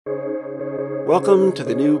Welcome to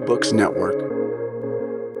the New Books Network.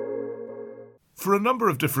 For a number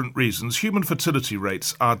of different reasons, human fertility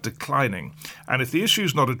rates are declining, and if the issue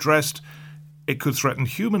is not addressed, it could threaten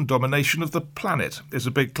human domination of the planet, is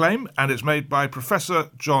a big claim, and it's made by Professor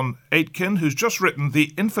John Aitken, who's just written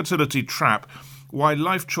The Infertility Trap: Why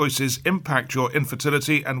Life Choices Impact Your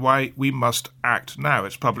Infertility and Why We Must Act Now.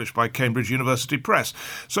 It's published by Cambridge University Press.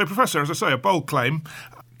 So, Professor, as I say, a bold claim.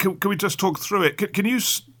 Can we just talk through it? Can you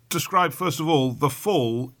describe, first of all, the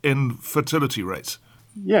fall in fertility rates?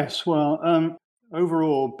 Yes, well,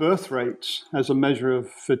 overall birth rates as a measure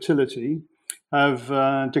of fertility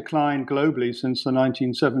have declined globally since the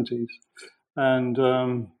 1970s.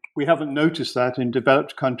 And we haven't noticed that in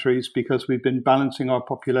developed countries because we've been balancing our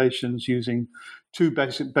populations using two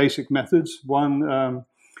basic methods. One,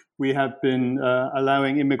 we have been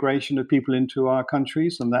allowing immigration of people into our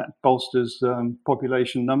countries, and that bolsters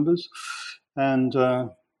population numbers. And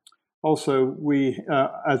also, we,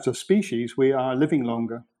 as a species, we are living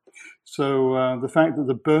longer. So the fact that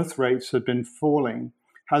the birth rates have been falling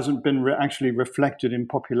hasn't been actually reflected in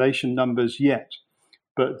population numbers yet.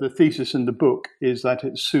 But the thesis in the book is that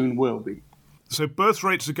it soon will be. So birth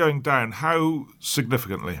rates are going down. How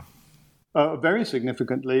significantly? Very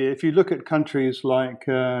significantly. If you look at countries like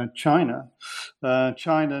China,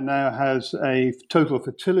 China now has a total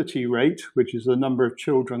fertility rate, which is the number of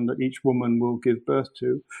children that each woman will give birth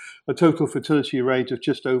to, a total fertility rate of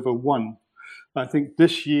just over 1. I think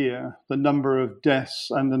this year, the number of deaths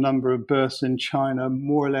and the number of births in China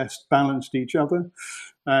more or less balanced each other.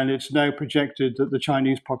 And it's now projected that the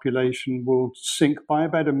Chinese population will sink by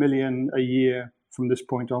about 1 million a year from this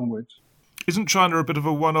point onwards. Isn't China a bit of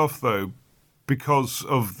a one-off, though, because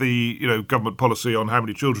of the government policy on how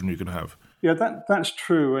many children you can have? Yeah, that's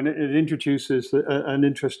true. And it introduces an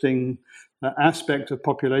interesting aspect of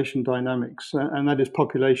population dynamics, and that is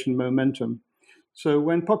population momentum. So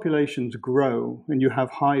when populations grow and you have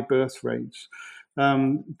high birth rates,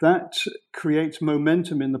 that creates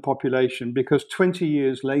momentum in the population because 20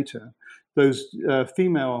 years later, those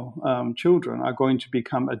female children are going to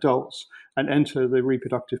become adults and enter the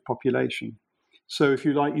reproductive population. So if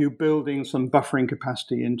you like, you're building some buffering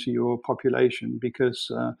capacity into your population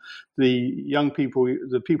because the young people,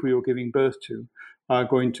 the people you're giving birth to, are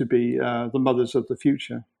going to be the mothers of the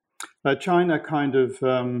future. China kind of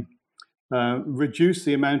reduce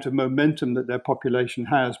the amount of momentum that their population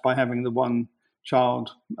has by having the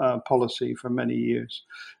one-child policy for many years.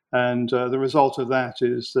 And the result of that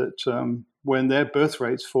is that when their birth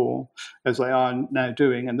rates fall, as they are now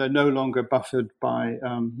doing, and they're no longer buffered by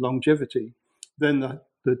longevity, then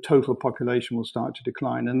the total population will start to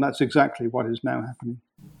decline. And that's exactly what is now happening.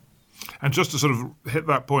 And just to sort of hit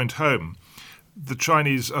that point home, the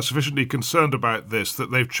Chinese are sufficiently concerned about this that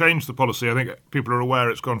they've changed the policy. I think people are aware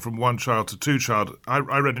it's gone from 1 child to 2 child. I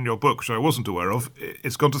read in your book, which I wasn't aware of,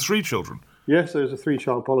 it's gone to 3 children. Yes, there's a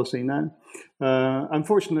 3-child policy now.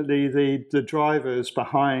 Unfortunately, the drivers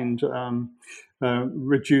behind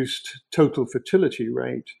reduced total fertility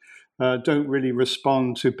rate don't really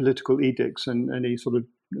respond to political edicts in any sort of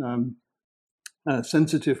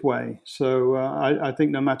sensitive way. So I think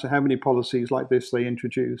no matter how many policies like this they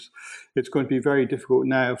introduce, it's going to be very difficult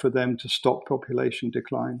now for them to stop population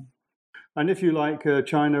decline. And if you like,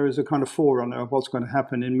 China is a kind of forerunner of what's going to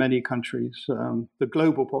happen in many countries. The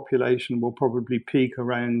global population will probably peak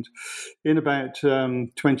around in about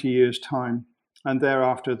 20 years' time. And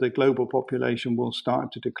thereafter, the global population will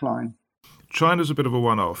start to decline. China's a bit of a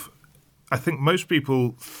one-off. I think most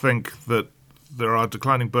people think that there are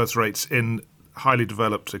declining birth rates in highly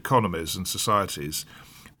developed economies and societies,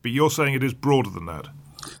 but you're saying it is broader than that.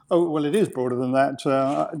 Oh, well, it is broader than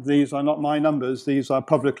that. These are not my numbers. These are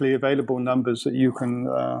publicly available numbers that you can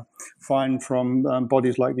find from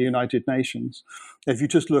bodies like the United Nations. If you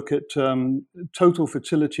just look at total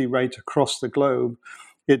fertility rate across the globe,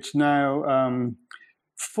 it's now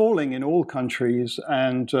falling in all countries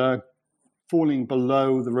and falling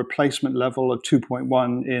below the replacement level of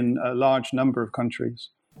 2.1 in a large number of countries.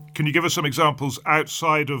 Can you give us some examples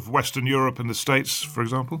outside of Western Europe and the States, for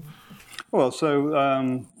example? Well,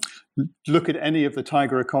 so look at any of the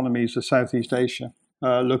tiger economies of Southeast Asia.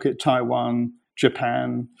 Look at Taiwan,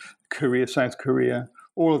 Japan, Korea, South Korea.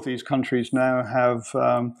 All of these countries now have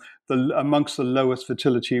amongst the lowest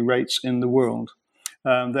fertility rates in the world.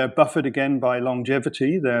 They're buffered again by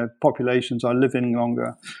longevity. Their populations are living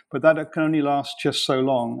longer, but that can only last just so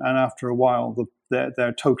long. And after a while,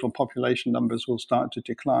 their total population numbers will start to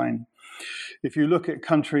decline. If you look at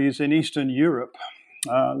countries in Eastern Europe,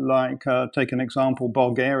 take an example,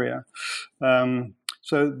 Bulgaria,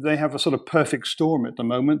 So they have a sort of perfect storm at the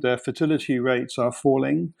moment. Their fertility rates are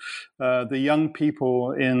falling. The young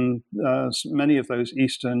people in many of those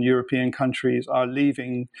Eastern European countries are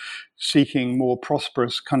leaving, seeking more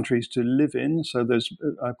prosperous countries to live in. So there's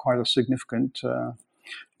quite a significant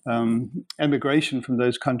emigration from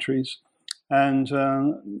those countries. And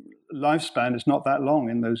lifespan is not that long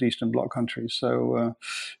in those Eastern Bloc countries. So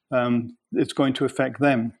it's going to affect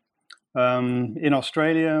them. In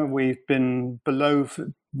Australia, we've been below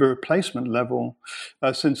the replacement level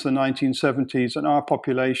since the 1970s, and our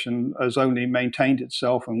population has only maintained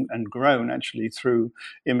itself and grown actually through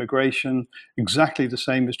immigration. Exactly the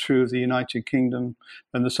same is true of the United Kingdom,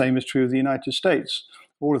 and the same is true of the United States.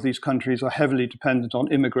 All of these countries are heavily dependent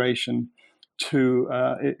on immigration to,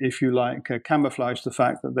 if you like, camouflage the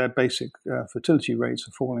fact that their basic fertility rates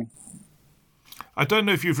are falling. I don't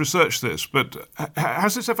know if you've researched this, but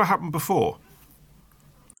has this ever happened before?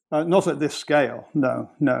 Not at this scale,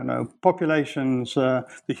 no. Populations, the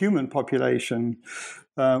human population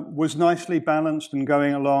was nicely balanced and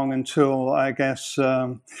going along until, I guess,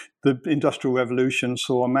 the Industrial Revolution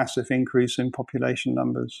saw a massive increase in population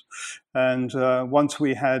numbers. And once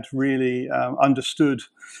we had really understood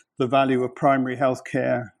the value of primary health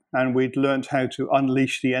care and we'd learned how to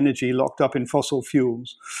unleash the energy locked up in fossil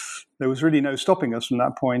fuels, there was really no stopping us from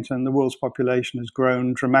that point, and the world's population has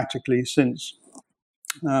grown dramatically since.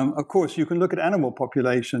 Of course, you can look at animal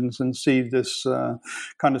populations and see this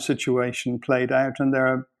kind of situation played out, and there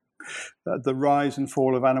are the rise and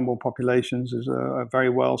fall of animal populations is a very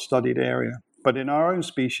well-studied area. But in our own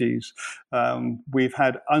species, we've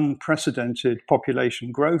had unprecedented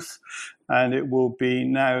population growth, and it will be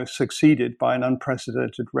now succeeded by an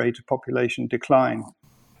unprecedented rate of population decline.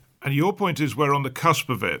 And your point is we're on the cusp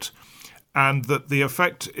of it, and that the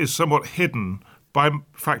effect is somewhat hidden by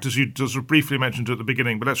factors you just briefly mentioned at the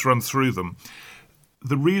beginning, but let's run through them.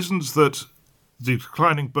 The reasons that the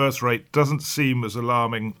declining birth rate doesn't seem as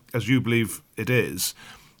alarming as you believe it is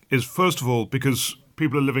first of all because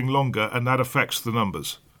people are living longer, and that affects the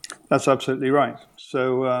numbers. That's absolutely right.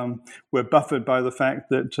 So we're buffered by the fact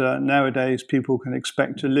that nowadays people can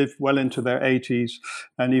expect to live well into their 80s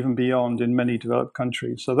and even beyond in many developed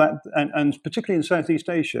countries. So that, and particularly in Southeast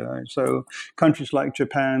Asia, right? So countries like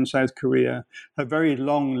Japan, South Korea have very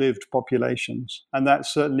long-lived populations, and that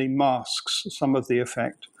certainly masks some of the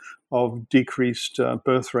effect of decreased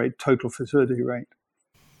birth rate, total fertility rate.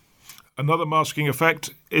 Another masking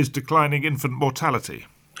effect is declining infant mortality.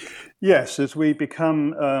 Yes, as we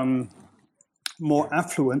become more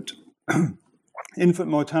affluent, infant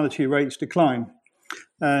mortality rates decline.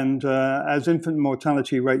 And as infant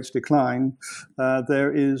mortality rates decline,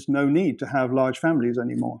 there is no need to have large families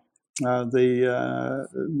anymore.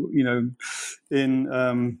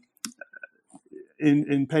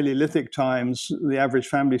 In Paleolithic times, the average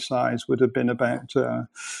family size would have been about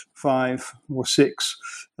 5 or 6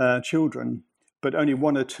 children, but only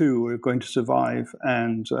 1 or 2 are going to survive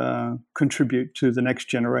and contribute to the next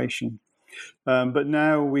generation. But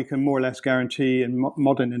now we can more or less guarantee in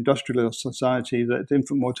modern industrial society that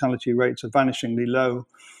infant mortality rates are vanishingly low.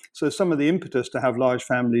 So some of the impetus to have large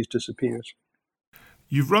families disappears.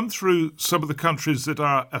 You've run through some of the countries that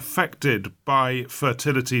are affected by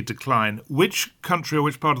fertility decline. Which country or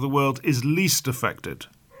which part of the world is least affected?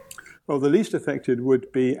 Well, the least affected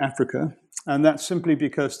would be Africa, and that's simply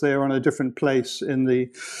because they're on a different place in the,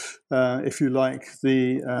 if you like,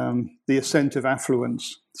 the ascent of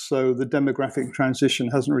affluence. So the demographic transition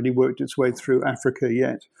hasn't really worked its way through Africa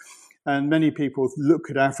yet. And many people look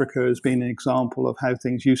at Africa as being an example of how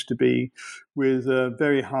things used to be, with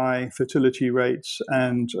very high fertility rates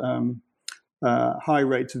and high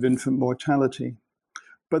rates of infant mortality.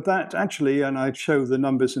 But that actually, and I show the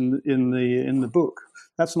numbers in the book,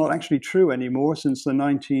 that's not actually true anymore. Since the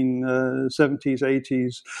 1970s,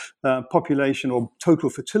 80s, population or total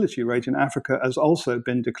fertility rate in Africa has also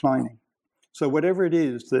been declining. So whatever it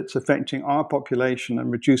is that's affecting our population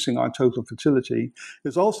and reducing our total fertility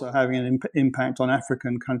is also having an impact on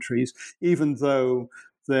African countries, even though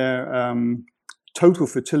their total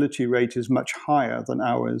fertility rate is much higher than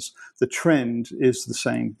ours. The trend is the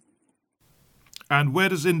same. And where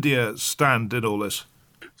does India stand in all this?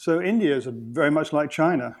 So India is very much like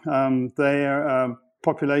China. Their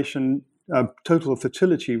population total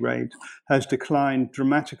fertility rate has declined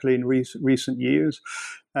dramatically in recent years,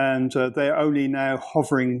 and they're only now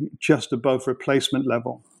hovering just above replacement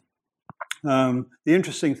level. The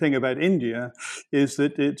interesting thing about India is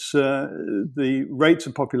that the rates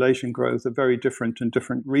of population growth are very different in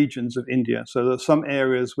different regions of India. So there are some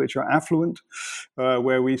areas which are affluent,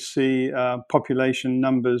 where we see population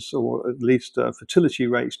numbers or at least fertility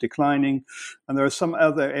rates declining. And there are some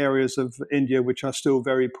other areas of India which are still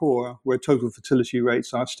very poor, where total fertility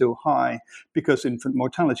rates are still high because infant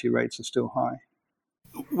mortality rates are still high.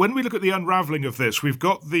 When we look at the unravelling of this, we've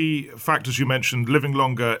got the factors you mentioned, living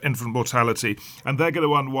longer, infant mortality, and they're going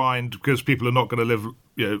to unwind because people are not going to live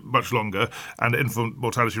much longer, and infant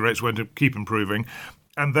mortality rates won't keep improving.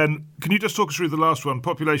 And then, can you just talk us through the last one,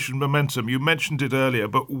 population momentum? You mentioned it earlier,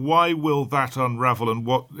 but why will that unravel, and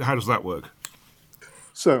how does that work?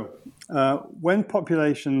 So, when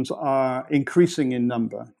populations are increasing in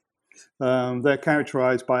number, they're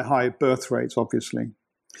characterized by high birth rates, obviously.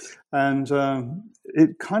 And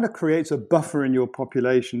it kind of creates a buffer in your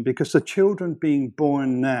population because the children being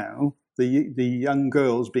born now, the young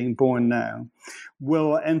girls being born now,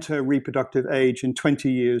 will enter reproductive age in 20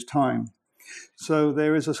 years' time. So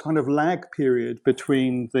there is a kind of lag period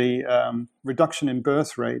between the reduction in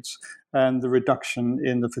birth rates and the reduction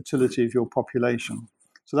in the fertility of your population.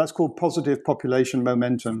 So that's called positive population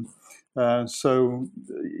momentum. So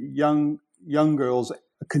young girls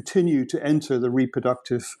continue to enter the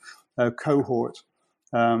reproductive cohort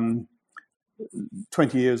 20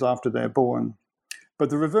 years after they're born. But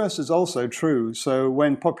the reverse is also true. So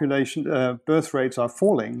when population birth rates are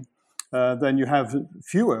falling, then you have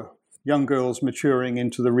fewer young girls maturing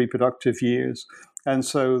into the reproductive years. And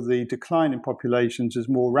so the decline in populations is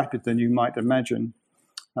more rapid than you might imagine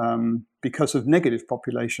because of negative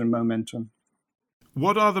population momentum.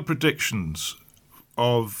 What are the predictions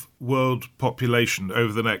of world population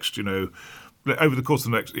over the next, over the course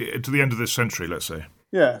of the next, to the end of this century, let's say?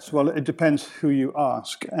 Yes, well, it depends who you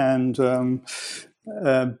ask. And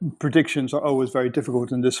predictions are always very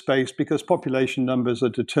difficult in this space because population numbers are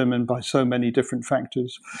determined by so many different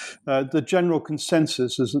factors. The general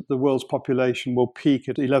consensus is that the world's population will peak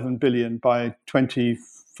at 11 billion by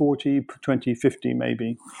 2040, 2050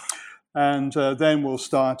 maybe. And then we'll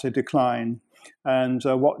start a decline. And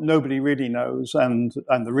what nobody really knows, and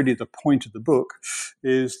really the point of the book,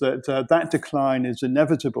 is that that decline is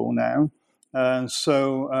inevitable now.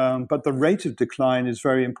 But the rate of decline is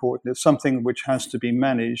very important. It's something which has to be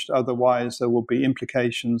managed. Otherwise, there will be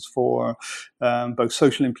implications for both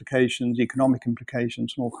social implications, economic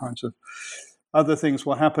implications, and all kinds of other things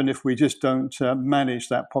will happen if we just don't manage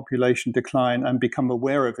that population decline and become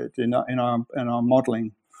aware of it in our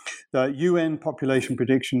modeling. The UN population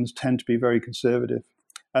predictions tend to be very conservative,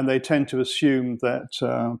 and they tend to assume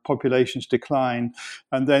that populations decline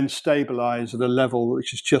and then stabilize at a level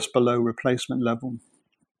which is just below replacement level,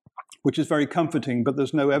 which is very comforting, but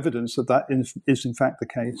there's no evidence that that is in fact the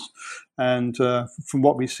case. And from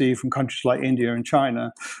what we see from countries like India and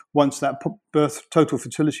China, once that total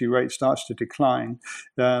fertility rate starts to decline,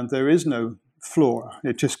 there is no floor.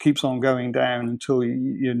 It just keeps on going down until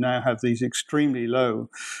you now have these extremely low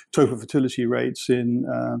total fertility rates in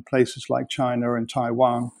places like China and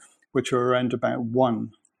Taiwan, which are around about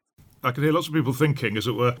 1. I can hear lots of people thinking, as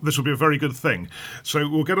it were, this will be a very good thing. So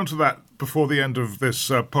we'll get onto that before the end of this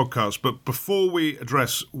podcast. But before we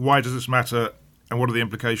address why does this matter and what are the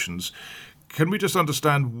implications, can we just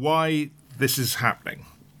understand why this is happening?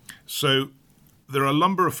 So there are a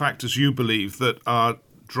number of factors you believe that are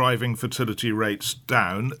driving fertility rates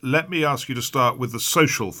down. Let me ask you to start with the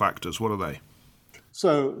social factors. What are they?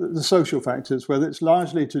 So the social factors, well, it's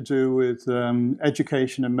largely to do with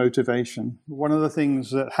education and motivation. One of the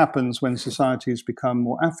things that happens when societies become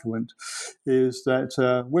more affluent is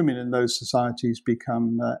that women in those societies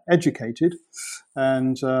become educated,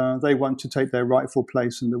 and they want to take their rightful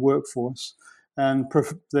place in the workforce, and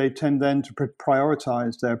they tend then to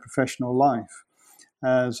prioritize their professional life.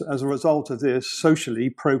 As a result of this, socially,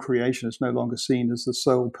 procreation is no longer seen as the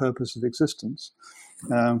sole purpose of existence.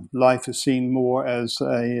 Life is seen more as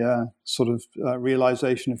a sort of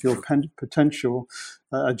realization of your potential,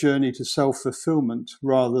 a journey to self-fulfillment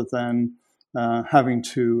rather than having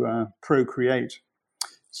to procreate.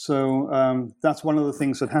 So that's one of the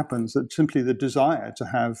things that happens, that simply the desire to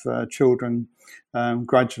have children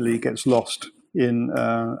gradually gets lost in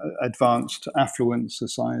advanced, affluent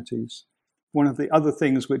societies. One of the other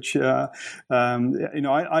things which, I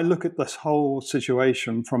look at this whole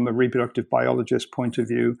situation from a reproductive biologist point of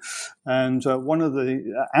view. And one of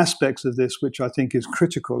the aspects of this, which I think is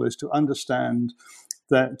critical, is to understand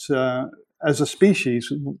that as a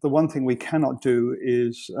species, the one thing we cannot do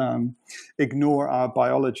is ignore our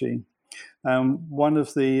biology. One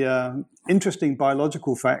of the interesting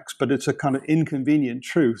biological facts, but it's a kind of inconvenient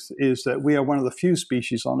truth, is that we are one of the few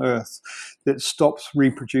species on Earth that stops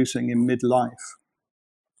reproducing in midlife.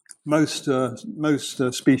 Most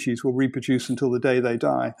species will reproduce until the day they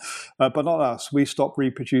die, but not us. We stop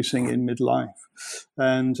reproducing in midlife.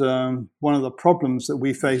 And one of the problems that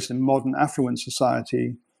we face in modern affluent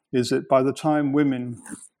society is that by the time women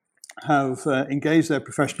have engaged their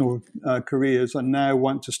professional careers and now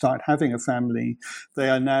want to start having a family, they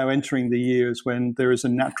are now entering the years when there is a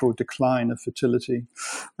natural decline of fertility,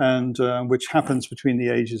 and which happens between the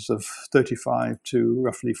ages of 35 to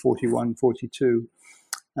roughly 41, 42.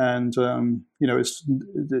 And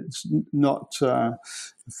it's not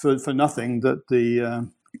for nothing that the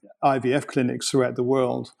IVF clinics throughout the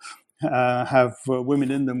world have women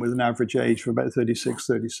in them with an average age of about 36,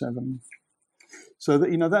 37. So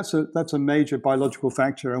that, that's a major biological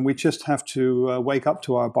factor, and we just have to wake up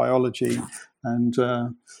to our biology and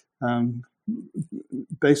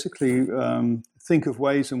basically think of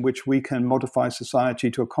ways in which we can modify society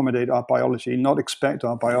to accommodate our biology, not expect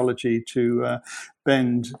our biology to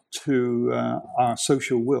bend to our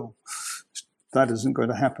social will. That isn't going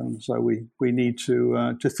to happen. So we need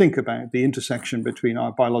to think about the intersection between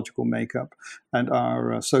our biological makeup and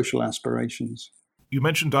our social aspirations. You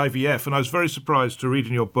mentioned IVF, and I was very surprised to read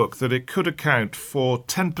in your book that it could account for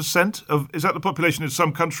 10% of, is that the population in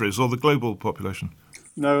some countries or the global population?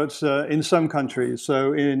 No, it's in some countries.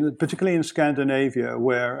 So particularly in Scandinavia,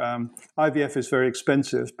 where IVF is very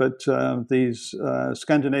expensive, but these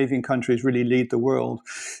Scandinavian countries really lead the world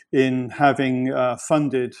in having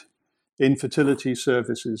funded infertility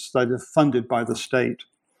services that are funded by the state.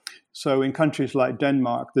 So in countries like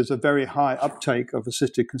Denmark, there's a very high uptake of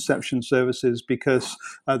assisted conception services because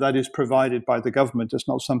that is provided by the government. It's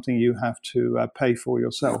not something you have to pay for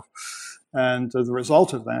yourself. And the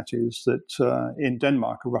result of that is that in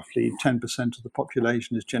Denmark, roughly 10% of the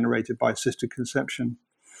population is generated by assisted conception.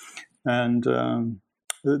 And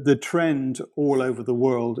the trend all over the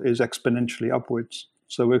world is exponentially upwards.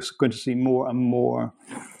 So we're going to see more and more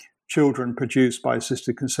children produced by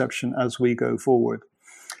assisted conception as we go forward.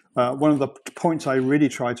 One of the points I really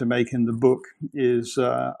try to make in the book is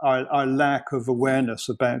our lack of awareness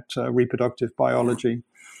about reproductive biology.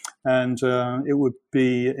 And it would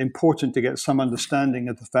be important to get some understanding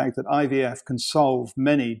of the fact that IVF can solve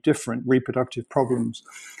many different reproductive problems.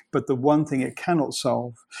 But the one thing it cannot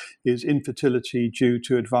solve is infertility due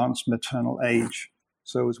to advanced maternal age.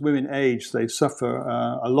 So as women age, they suffer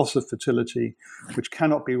a loss of fertility, which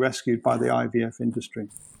cannot be rescued by the IVF industry.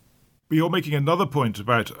 But you're making another point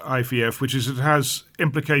about IVF, which is it has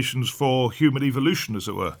implications for human evolution, as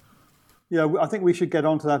it were. Yeah, I think we should get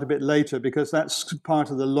onto that a bit later because that's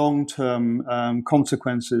part of the long-term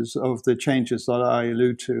consequences of the changes that I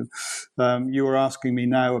allude to. You were asking me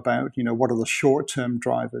now about, what are the short-term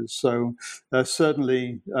drivers? So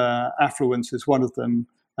certainly affluence is one of them,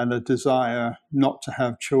 and a desire not to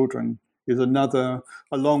have children is another.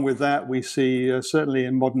 Along with that, we see certainly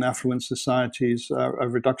in modern affluent societies a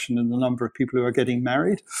reduction in the number of people who are getting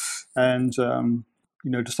married, and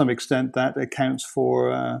to some extent, that accounts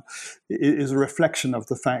for is a reflection of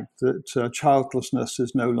the fact that childlessness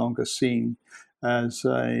is no longer seen as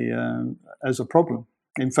a problem.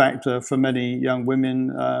 In fact, for many young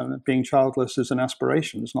women, being childless is an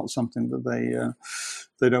aspiration. It's not something that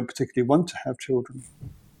they don't particularly want to have children.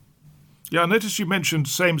 Yeah, I noticed you mentioned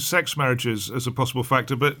same-sex marriages as a possible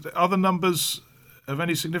factor, but are the numbers of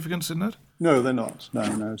any significance in that? No, they're not.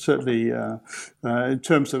 No. Certainly, in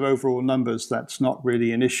terms of overall numbers, that's not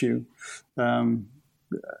really an issue.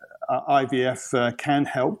 IVF can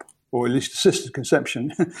help, or at least assisted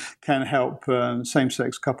conception can help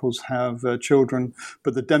same-sex couples have children,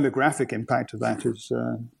 but the demographic impact of that is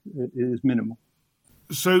minimal.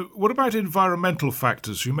 So what about environmental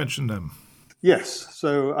factors? You mentioned them. Yes,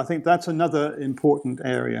 so I think that's another important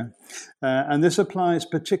area. And this applies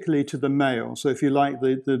particularly to the male. So if you like,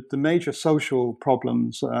 the major social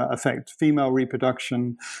problems affect female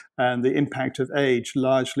reproduction, and the impact of age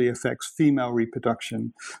largely affects female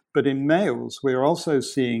reproduction. But in males, we're also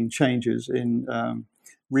seeing changes in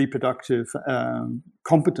reproductive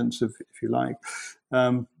competence, if you like,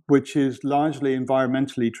 which is largely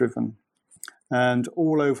environmentally driven. And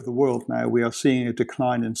all over the world now, we are seeing a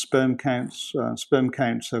decline in sperm counts. Sperm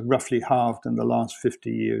counts have roughly halved in the last 50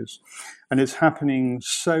 years. And it's happening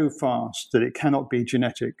so fast that it cannot be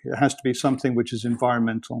genetic. It has to be something which is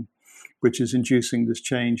environmental, which is inducing this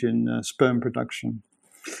change in sperm production.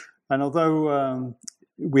 And although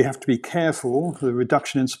we have to be careful. The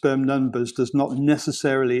reduction in sperm numbers does not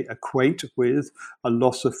necessarily equate with a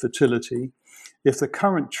loss of fertility. If the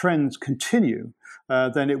current trends continue,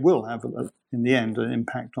 then it will have, in the end, an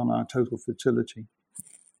impact on our total fertility.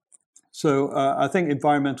 So I think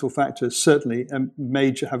environmental factors certainly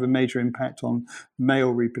have a major impact on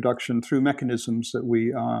male reproduction through mechanisms that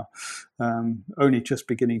we are only just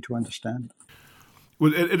beginning to understand.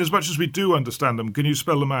 Well, in as much as we do understand them, can you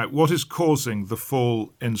spell them out? What is causing the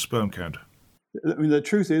fall in sperm count? I mean, the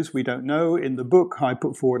truth is we don't know. In the book, I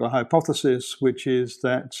put forward a hypothesis, which is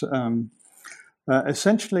that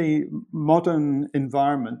essentially modern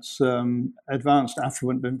environments, advanced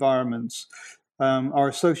affluent environments, are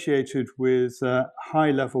associated with high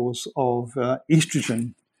levels of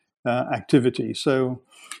estrogen activity. So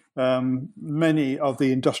many of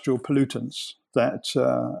the industrial pollutants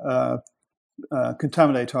that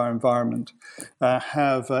contaminate our environment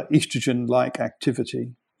have estrogen-like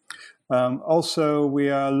activity. Also, we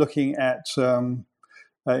are looking at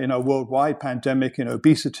in a worldwide pandemic in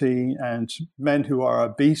obesity, and men who are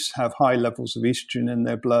obese have high levels of estrogen in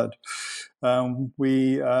their blood.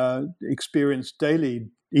 We experience daily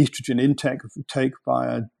estrogen intake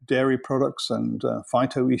via dairy products and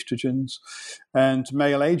phytoestrogens. And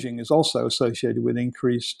male aging is also associated with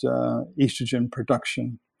increased estrogen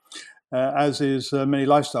production, as is many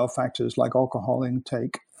lifestyle factors like alcohol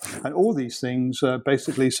intake. And all these things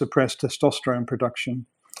basically suppress testosterone production.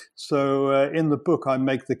 So in the book, I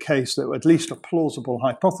make the case that at least a plausible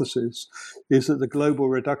hypothesis is that the global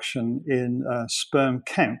reduction in sperm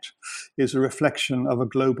count is a reflection of a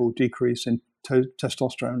global decrease in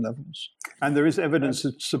testosterone levels. And there is evidence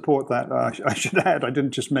to support that. I should add, I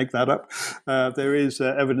didn't just make that up. There is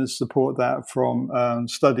evidence to support that from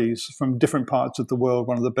studies from different parts of the world,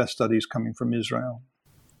 one of the best studies coming from Israel.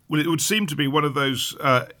 Well, it would seem to be one of those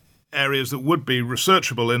areas that would be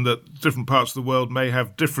researchable, in that different parts of the world may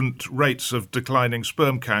have different rates of declining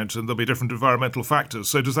sperm count and there'll be different environmental factors.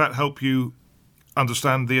 So does that help you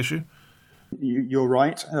understand the issue? You're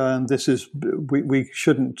right. This is we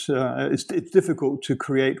shouldn't. It's difficult to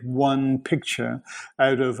create one picture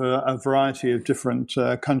out of a variety of different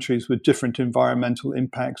countries with different environmental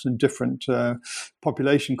impacts and different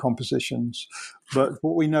population compositions. But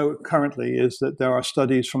what we know currently is that there are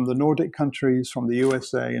studies from the Nordic countries, from the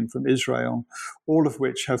USA, and from Israel, all of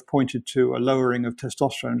which have pointed to a lowering of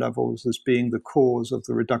testosterone levels as being the cause of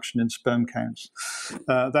the reduction in sperm counts.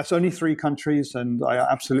 That's only 3 countries, and I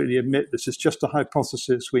absolutely admit this is just a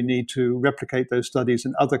hypothesis. We need to replicate those studies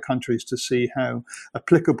in other countries to see how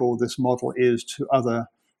applicable this model is to other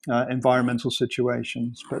environmental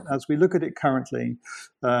situations. But as we look at it currently,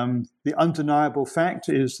 the undeniable fact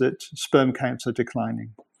is that sperm counts are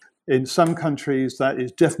declining. In some countries, that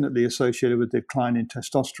is definitely associated with decline in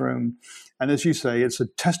testosterone. And as you say, it's a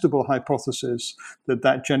testable hypothesis that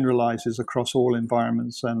that generalizes across all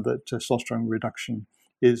environments, and that testosterone reduction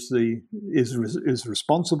is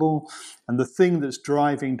responsible. And the thing that's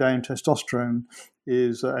driving down testosterone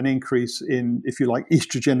is an increase in, if you like,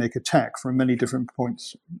 estrogenic attack from many different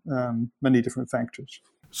points, many different factors.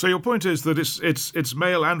 So your point is that it's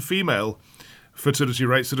male and female fertility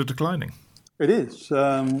rates that are declining. It is.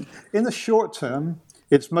 In the short term,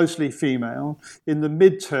 it's mostly female. In the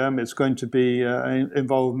mid-term, it's going to be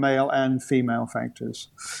involve male and female factors.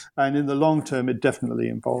 And in the long term, it definitely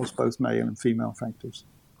involves both male and female factors.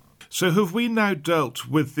 So have we now dealt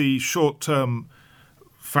with the short-term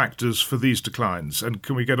factors for these declines? And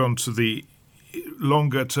can we get on to the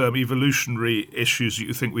longer-term evolutionary issues that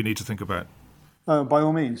you think we need to think about? By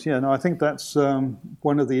all means, yeah. No, I think that's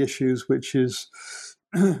one of the issues which is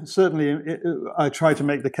certainly, I try to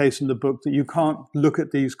make the case in the book that you can't look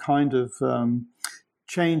at these kind of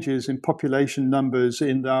changes in population numbers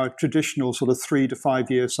in our traditional sort of 3 to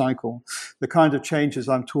 5 year cycle. The kind of changes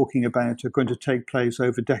I'm talking about are going to take place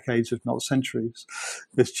over decades, if not centuries.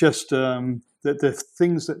 It's just that the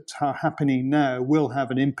things that are happening now will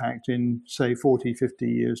have an impact in, say, 40, 50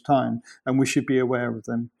 years' time, and we should be aware of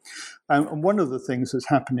them. And one of the things that's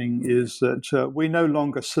happening is that we no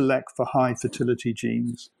longer select for high fertility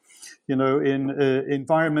genes. You know, in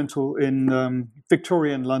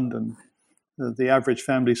Victorian London, the average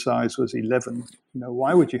family size was 11. You know,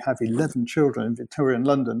 why would you have 11 children in Victorian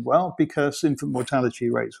London? Well, because infant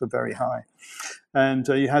mortality rates were very high. And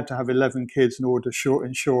you had to have 11 kids in order to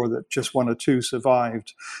ensure that just 1 or 2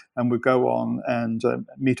 survived and would go on and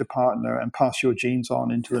meet a partner and pass your genes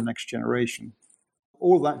on into the next generation.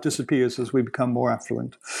 all that disappears as we become more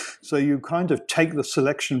affluent. So you kind of take the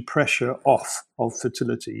selection pressure off of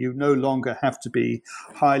fertility. You no longer have to be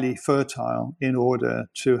highly fertile in order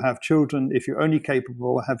to have children. If you're only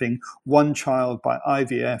capable of having one child by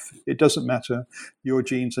IVF, it doesn't matter. Your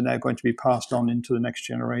genes are now going to be passed on into the next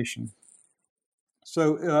generation.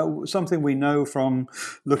 So something we know from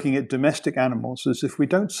looking at domestic animals is if we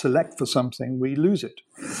don't select for something, we lose it.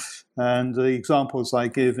 And the examples I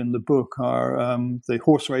give in the book are the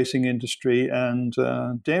horse racing industry and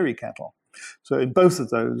dairy cattle. So in both of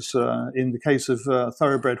those, in the case of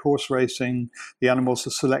thoroughbred horse racing, the animals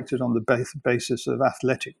are selected on the basis of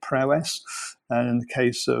athletic prowess. And in the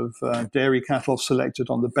case of dairy cattle, selected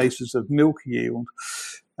on the basis of milk yield.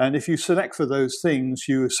 And if you select for those things,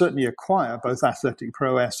 you certainly acquire both athletic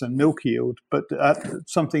prowess and milk yield, but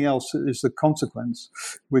something else is the consequence,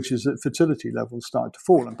 which is that fertility levels start to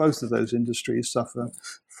fall. And both of those industries suffer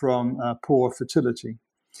from poor fertility.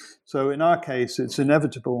 So in our case, it's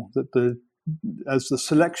inevitable that as the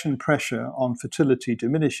selection pressure on fertility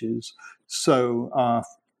diminishes, so our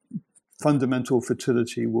fundamental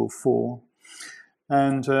fertility will fall.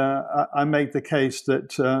 And I make the case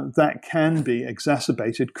that that can be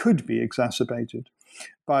exacerbated, could be exacerbated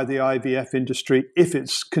by the IVF industry if it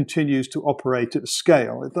continues to operate at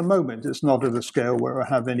scale. At the moment, it's not at a scale where it will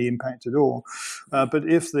have any impact at all. But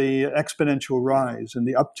if the exponential rise in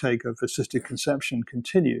the uptake of assisted conception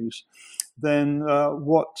continues, then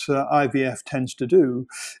what IVF tends to do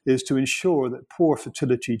is to ensure that poor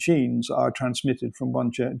fertility genes are transmitted from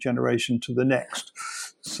one generation to the next.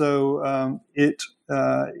 So it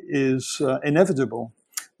is inevitable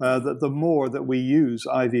that the more that we use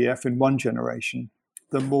IVF in one generation,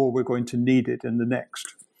 the more we're going to need it in the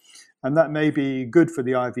next. And that may be good for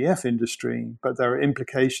the IVF industry, but there are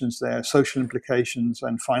implications there, social implications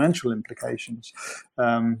and financial implications.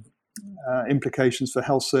 Implications for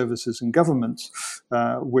health services and governments,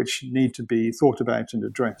 which need to be thought about and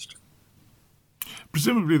addressed.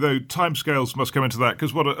 Presumably, though, timescales must come into that,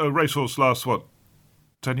 because a racehorse lasts,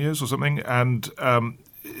 10 years or something? And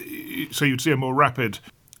so you'd see a more rapid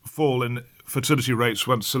fall in fertility rates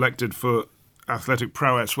once selected for athletic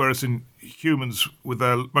prowess, whereas in humans with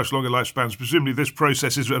their much longer lifespans, presumably this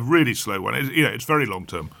process is a really slow one. It's very long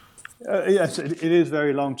term. Yes, it is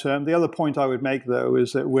very long term. The other point I would make, though,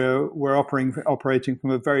 is that we're operating from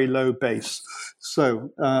a very low base. So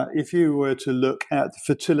if you were to look at the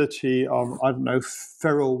fertility of,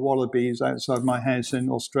 feral wallabies outside my house in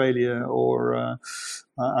Australia or,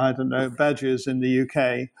 badgers in the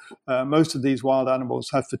UK, most of these wild animals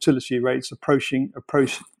have fertility rates approaching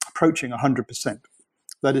 100%.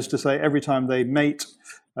 That is to say, every time they mate,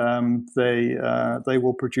 they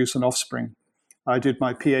will produce an offspring. I did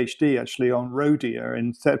my PhD actually on roe deer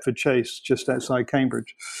in Thetford Chase, just outside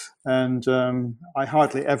Cambridge, and I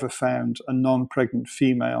hardly ever found a non-pregnant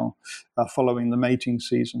female following the mating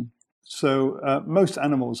season. So most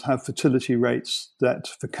animals have fecundity rates that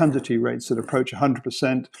approach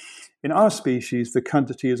 100%. In our species,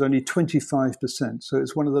 fecundity is only 25%, so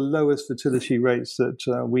it's one of the lowest fertility rates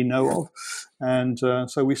that we know of. And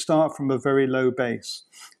so we start from a very low base.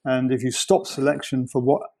 And if you stop selection for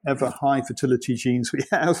whatever high fertility genes we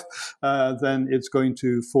have, then it's going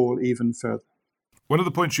to fall even further. One of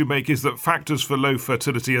the points you make is that factors for low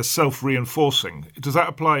fertility are self-reinforcing. Does that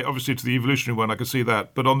apply, obviously, to the evolutionary one? I can see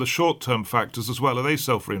that. But on the short-term factors as well, are they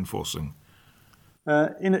self-reinforcing?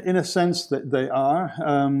 In a sense that they are.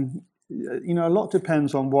 A lot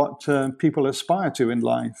depends on what people aspire to in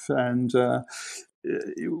life. And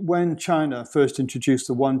when China first introduced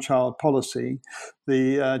the one-child policy,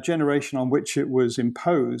 the generation on which it was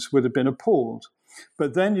imposed would have been appalled.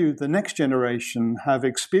 But then the next generation have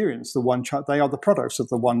experienced the one child. They are the products of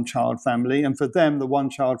the one-child family, and for them, the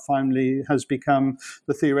one-child family has become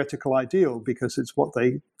the theoretical ideal because it's what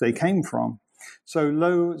they came from.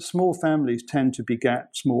 So small families tend to beget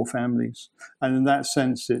small families, and in that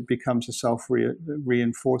sense, it becomes a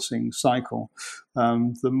self-reinforcing cycle.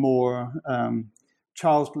 The more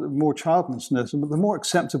childlessness, the more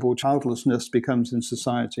acceptable childlessness becomes in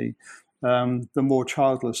society, the more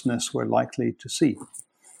childlessness we're likely to see.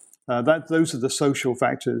 Those are the social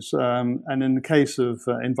factors. And in the case of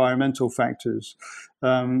environmental factors,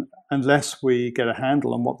 unless we get a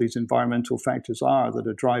handle on what these environmental factors are that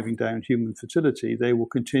are driving down human fertility, they will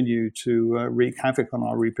continue to wreak havoc on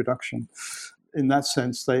our reproduction. In that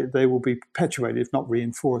sense, they will be perpetuated, if not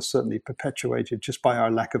reinforced, certainly perpetuated just by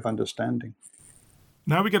our lack of understanding.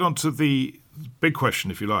 Now we get on to the big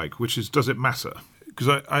question, if you like, which is, does it matter?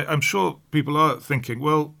 Because I'm sure people are thinking,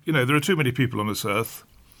 well, there are too many people on this earth.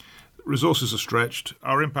 Resources are stretched.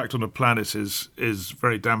 Our impact on the planet is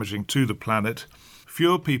very damaging to the planet.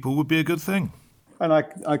 fewer people would be a good thing. And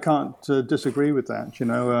I can't disagree with that.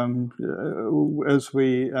 As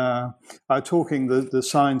we are talking, the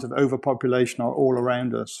signs of overpopulation are all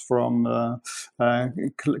around us, from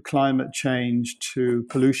climate change to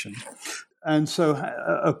pollution. And so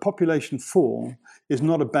a population fall is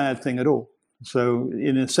not a bad thing at all. So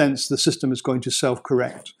in a sense, the system is going to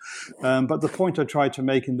self-correct. But the point I tried to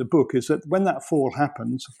make in the book is that when that fall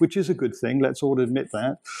happens, which is a good thing, let's all admit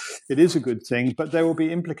that, it is a good thing, but there will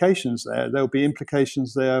be implications there. There will be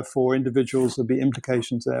implications there for individuals, there will be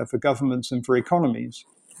implications there for governments and for economies.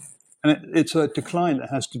 And it's a decline that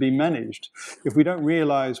has to be managed. If we don't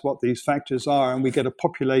realize what these factors are and we get a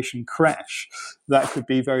population crash, that could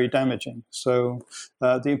be very damaging. So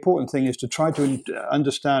the important thing is to try to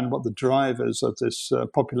understand what the drivers of this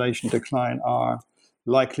population decline are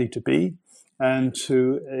likely to be, and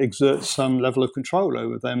to exert some level of control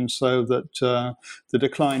over them so that the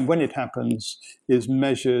decline, when it happens, is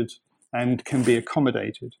measured and can be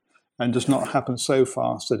accommodated and does not happen so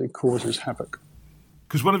fast that it causes havoc.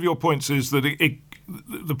 Because one of your points is that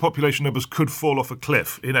the population numbers could fall off a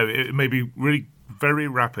cliff. It may be really very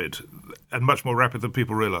rapid and much more rapid than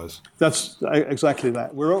people realise. That's exactly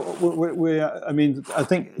that. I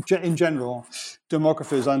think in general,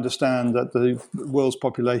 demographers understand that the world's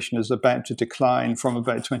population is about to decline from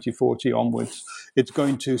about 2040 onwards. It's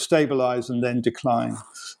going to stabilise and then decline.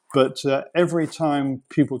 But every time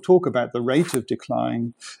people talk about the rate of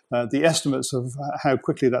decline, the estimates of how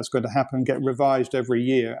quickly that's going to happen get revised every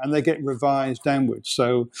year, and they get revised downwards.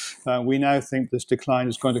 So we now think this decline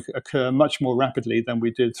is going to occur much more rapidly than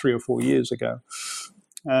we did 3 or 4 years ago.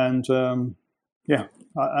 And and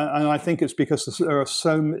I think it's because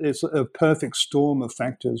it's a perfect storm of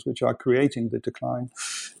factors which are creating the decline,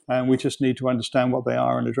 and we just need to understand what they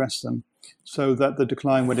are and address them, so that the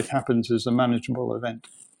decline, when it happens, is a manageable event.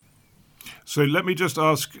 So let me just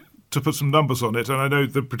ask to put some numbers on it, and I know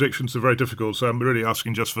the predictions are very difficult, so I'm really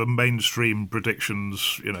asking just for mainstream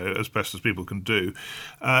predictions, as best as people can do.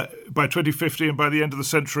 By 2050 and by the end of the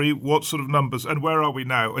century, what sort of numbers, and where are we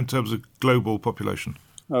now in terms of global population?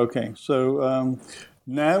 Okay, so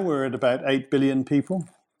now we're at about 8 billion people,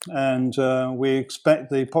 and we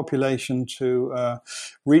expect the population to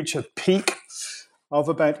reach a peak of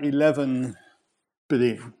about 11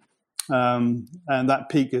 billion. And that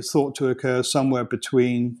peak is thought to occur somewhere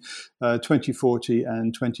between 2040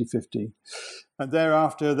 and 2050. And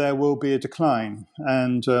thereafter, there will be a decline.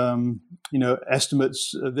 And,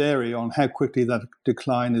 estimates vary on how quickly that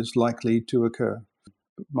decline is likely to occur.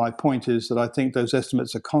 My point is that I think those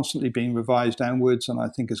estimates are constantly being revised downwards, and I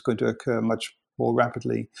think it's going to occur much more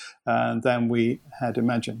rapidly than we had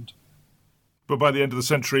imagined. But by the end of the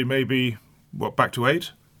century, maybe, back to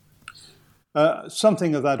 8?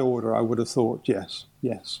 Something of that order, I would have thought, yes.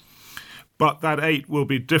 But that 8 will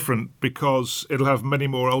be different because it'll have many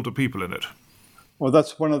more older people in it. Well,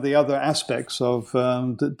 that's one of the other aspects of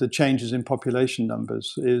the changes in population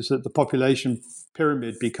numbers, is that the population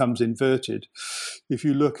pyramid becomes inverted. If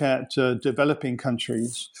you look at developing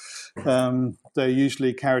countries, they're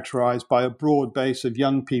usually characterized by a broad base of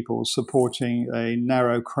young people supporting a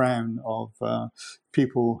narrow crown of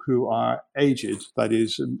people who are aged, that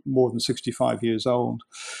is, more than 65 years old.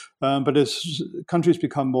 But as countries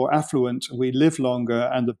become more affluent, we live longer,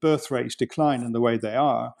 and the birth rates decline in the way they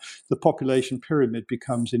are, the population pyramid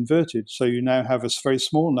becomes inverted. So you now have a very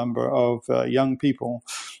small number of young people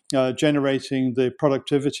generating the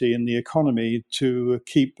productivity in the economy to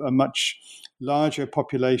keep a much larger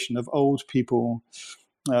population of old people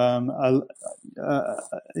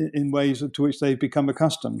in ways to which they've become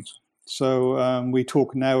accustomed. So we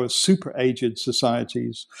talk now of super-aged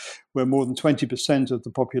societies, where more than 20% of the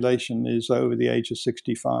population is over the age of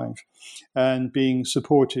 65, and being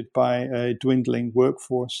supported by a dwindling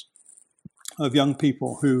workforce of young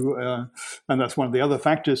people who, and that's one of the other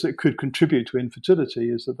factors that could contribute to infertility,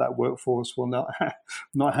 is that workforce will not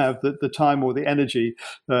have the time or the energy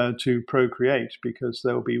to procreate, because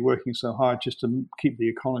they'll be working so hard just to keep the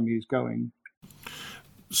economies going.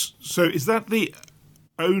 So is that the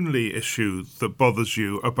only issue that bothers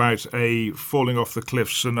you about a falling off the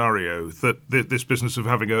cliff scenario, that this business of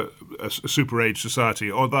having a super age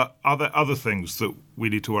society, or are there other things that we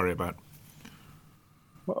need to worry about?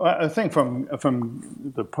 Well, I think from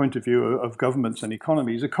the point of view of governments and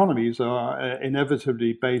economies are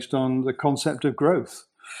inevitably based on the concept of growth.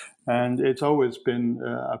 And it's always been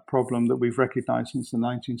a problem that we've recognized since the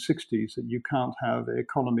 1960s, that you can't have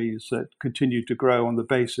economies that continue to grow on the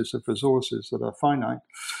basis of resources that are finite.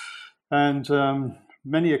 And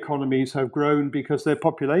many economies have grown because their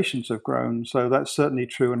populations have grown. So that's certainly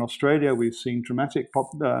true in Australia. We've seen dramatic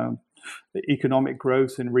economic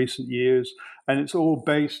growth in recent years, and it's all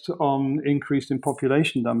based on increase in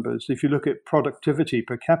population numbers. If you look at productivity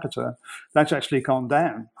per capita, that's actually gone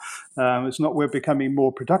down. It's not we're becoming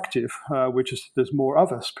more productive, which is there's more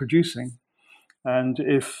of us producing. And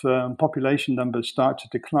if population numbers start to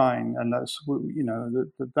decline, and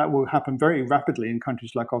that will happen very rapidly in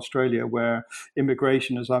countries like Australia, where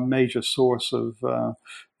immigration is our major source of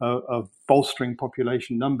bolstering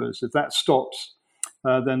population numbers. If that stops,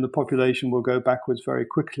 then the population will go backwards very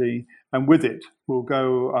quickly, and with it will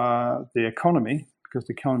go the economy, because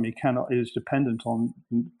the economy is dependent on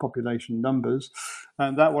population numbers,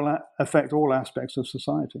 and that will affect all aspects of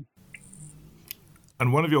society.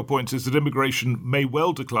 And one of your points is that immigration may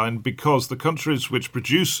well decline because the countries which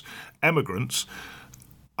produce emigrants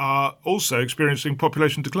are also experiencing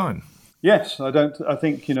population decline. Yes, I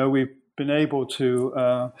think we've been able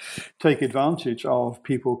to take advantage of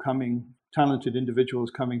people talented individuals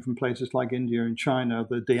coming from places like India and China.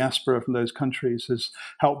 The diaspora from those countries has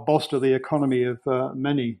helped bolster the economy of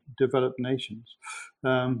many developed nations.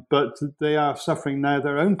 But they are suffering now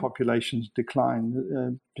their own populations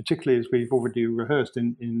decline, particularly as we've already rehearsed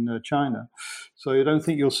in China. So I don't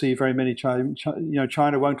think you'll see very many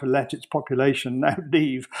China won't let its population now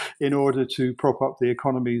leave in order to prop up the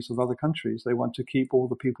economies of other countries. They want to keep all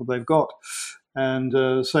the people they've got.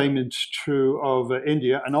 And same is true of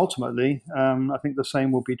India, and ultimately, I think the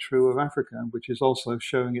same will be true of Africa, which is also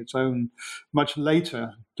showing its own much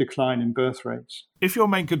later decline in birth rates. If your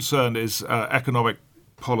main concern is economic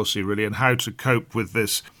policy, really, and how to cope with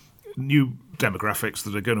this new demographics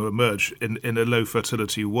that are going to emerge in a low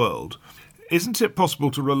fertility world, isn't it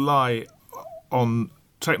possible to rely on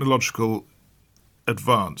technological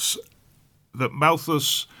advance? That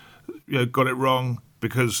Malthus got it wrong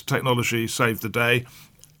because technology saved the day,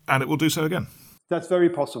 and it will do so again. That's very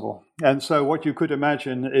possible. And so what you could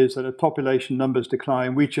imagine is that as population numbers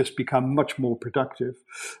decline, we just become much more productive,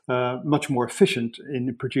 much more efficient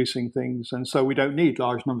in producing things. And so we don't need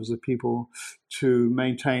large numbers of people to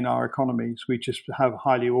maintain our economies. We just have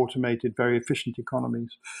highly automated, very efficient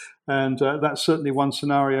economies. And that's certainly one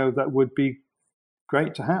scenario that would be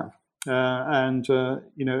great to have.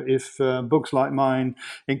 If books like mine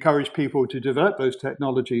encourage people to develop those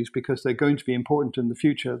technologies because they're going to be important in the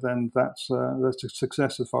future, then that's a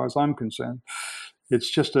success as far as I'm concerned. It's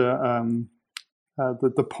just the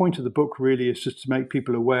point of the book really is just to make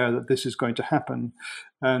people aware that this is going to happen,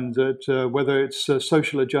 and that whether it's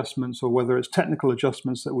social adjustments or whether it's technical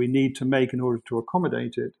adjustments that we need to make in order to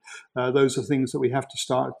accommodate it, those are things that we have to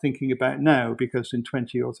start thinking about now, because in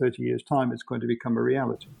 20 or 30 years' time, it's going to become a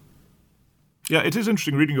reality. Yeah, it is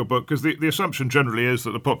interesting reading your book, because the assumption generally is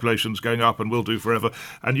that the population's going up and will do forever,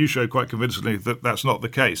 and you show quite convincingly that that's not the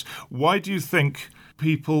case. Why do you think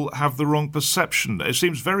people have the wrong perception? It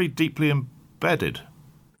seems very deeply embedded.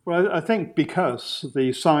 Well, I think because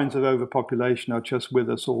the signs of overpopulation are just with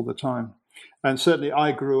us all the time. And certainly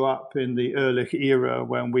I grew up in the Ehrlich era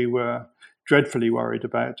when we were dreadfully worried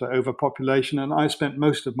about overpopulation, and I spent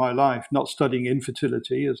most of my life not studying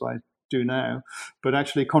infertility, as I do now, but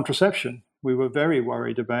actually contraception. We were very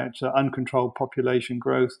worried about uncontrolled population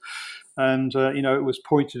growth. And, it was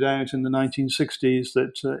pointed out in the 1960s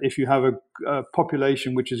that if you have a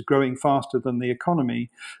population which is growing faster than the economy,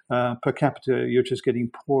 per capita, you're just getting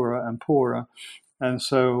poorer and poorer. And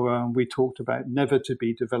so we talked about never to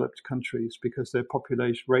be developed countries because their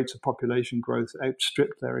population rates of population growth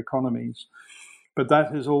outstripped their economies. But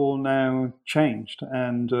that has all now changed.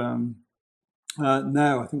 And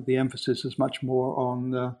now I think the emphasis is much more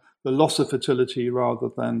on the loss of fertility rather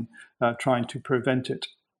than trying to prevent it.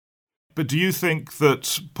 But do you think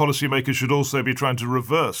that policymakers should also be trying to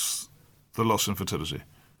reverse the loss in fertility?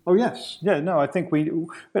 Oh, yes. Yeah, no, I think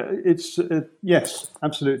yes,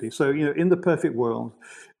 absolutely. So, in the perfect world,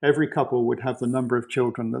 every couple would have the number of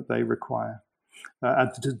children that they require.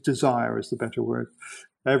 And desire is the better word.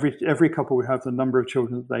 Every couple would have the number of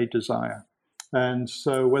children that they desire. And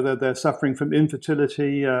so whether they're suffering from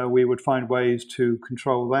infertility, we would find ways to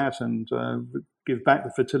control that and give back the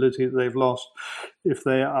fertility that they've lost. If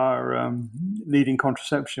they are needing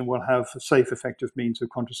contraception, we'll have safe, effective means of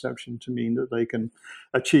contraception to mean that they can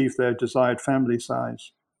achieve their desired family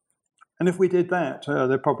size. And if we did that,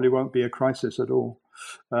 there probably won't be a crisis at all.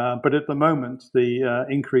 But at the moment, the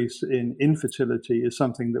increase in infertility is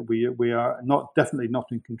something that we are definitely not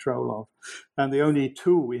in control of. And the only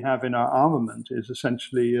tool we have in our armament is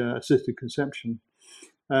essentially assisted conception.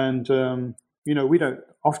 And, we don't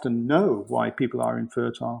often know why people are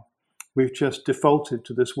infertile. We've just defaulted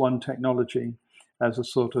to this one technology as a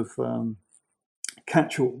sort of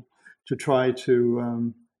catch-all to try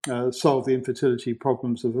to solve the infertility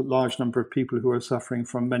problems of a large number of people who are suffering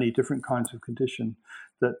from many different kinds of condition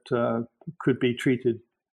that could be treated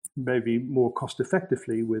maybe more cost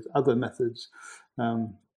effectively with other methods.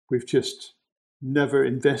 We've just never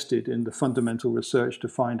invested in the fundamental research to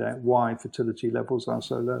find out why fertility levels are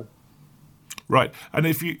so low. Right, and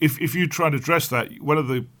if you try and address that, one of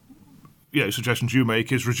the suggestions you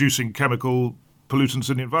make is reducing chemical pollutants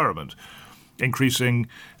in the environment, increasing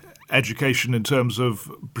education in terms of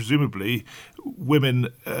presumably women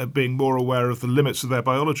being more aware of the limits of their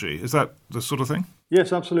biology. Is that the sort of thing?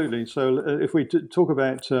 Yes, absolutely. So if we talk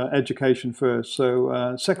about education first,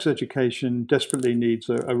 so sex education desperately needs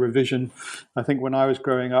a revision. I think when I was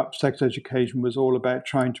growing up, sex education was all about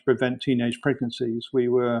trying to prevent teenage pregnancies. We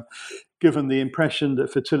were given the impression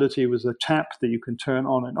that fertility was a tap that you can turn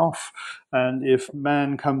on and off. And if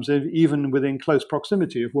man comes in, even within close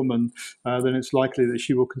proximity of woman, then it's likely that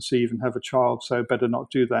she will conceive and have a child, so better not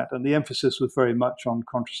do that. And the emphasis was very much on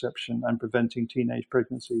contraception and preventing teenage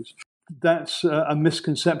pregnancies. That's a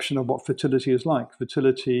misconception of what fertility is like.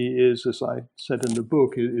 Fertility is, as I said in the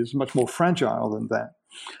book, is much more fragile than that.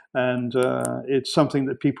 And it's something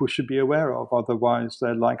that people should be aware of. Otherwise,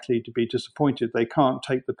 they're likely to be disappointed. They can't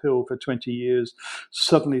take the pill for 20 years,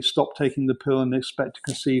 suddenly stop taking the pill and expect to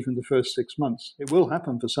conceive in the first 6 months. It will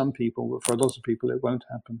happen for some people, but for a lot of people, it won't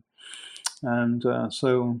happen. And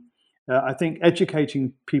so I think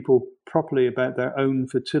educating people properly about their own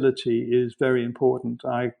fertility is very important.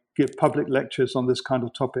 I give public lectures on this kind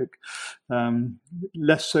of topic,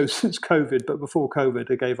 less so since COVID, but before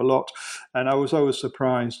COVID I gave a lot. And I was always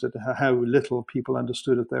surprised at how little people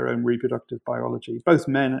understood of their own reproductive biology, both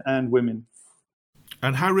men and women.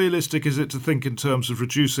 And how realistic is it to think in terms of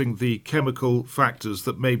reducing the chemical factors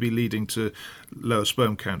that may be leading to lower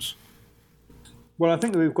sperm counts? Well, I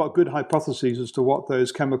think that we've got good hypotheses as to what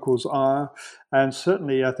those chemicals are. And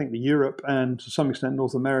certainly, I think Europe and to some extent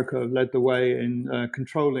North America have led the way in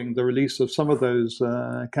controlling the release of some of those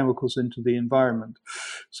chemicals into the environment.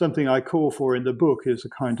 Something I call for in the book is a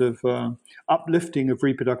kind of uplifting of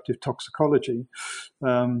reproductive toxicology.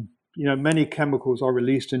 Many chemicals are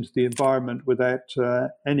released into the environment without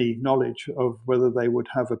any knowledge of whether they would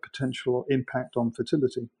have a potential impact on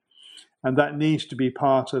fertility. And that needs to be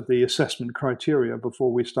part of the assessment criteria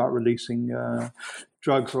before we start releasing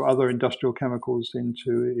drugs or other industrial chemicals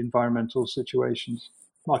into environmental situations.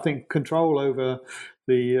 I think control over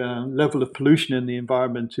the level of pollution in the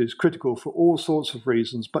environment is critical for all sorts of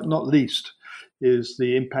reasons, but not least is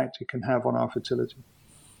the impact it can have on our fertility.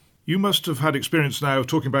 You must have had experience now of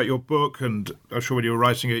talking about your book, and I'm sure when you were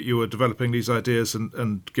writing it, you were developing these ideas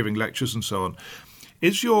and giving lectures and so on.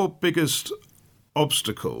 Is your biggest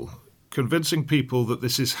obstacle convincing people that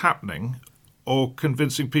this is happening or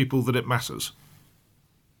convincing people that it matters?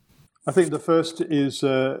 I think the first is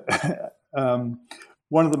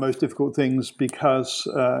one of the most difficult things because,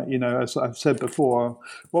 as I've said before,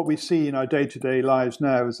 what we see in our day-to-day lives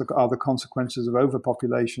now are the consequences of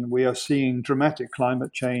overpopulation. We are seeing dramatic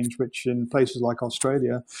climate change, which in places like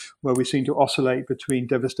Australia, where we seem to oscillate between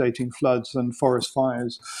devastating floods and forest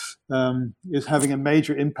fires, is having a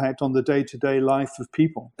major impact on the day-to-day life of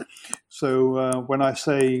people. So when I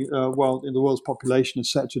say, the world's population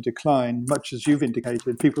is set to decline, much as you've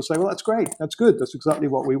indicated, people say, well, that's great, that's good, that's exactly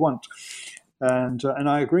what we want. And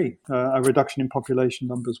I agree. A reduction in population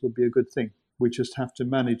numbers would be a good thing. We just have to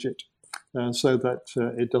manage it so that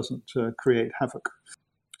it doesn't create havoc.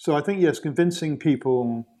 So I think, yes, convincing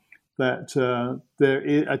people that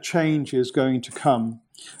a change is going to come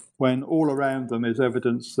when all around them is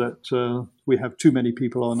evidence that we have too many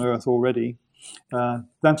people on Earth already.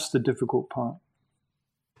 That's the difficult part.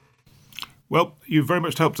 Well, you've very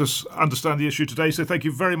much helped us understand the issue today, so thank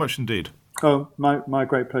you very much indeed. Oh, my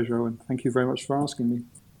great pleasure, Owen. Thank you very much for asking me.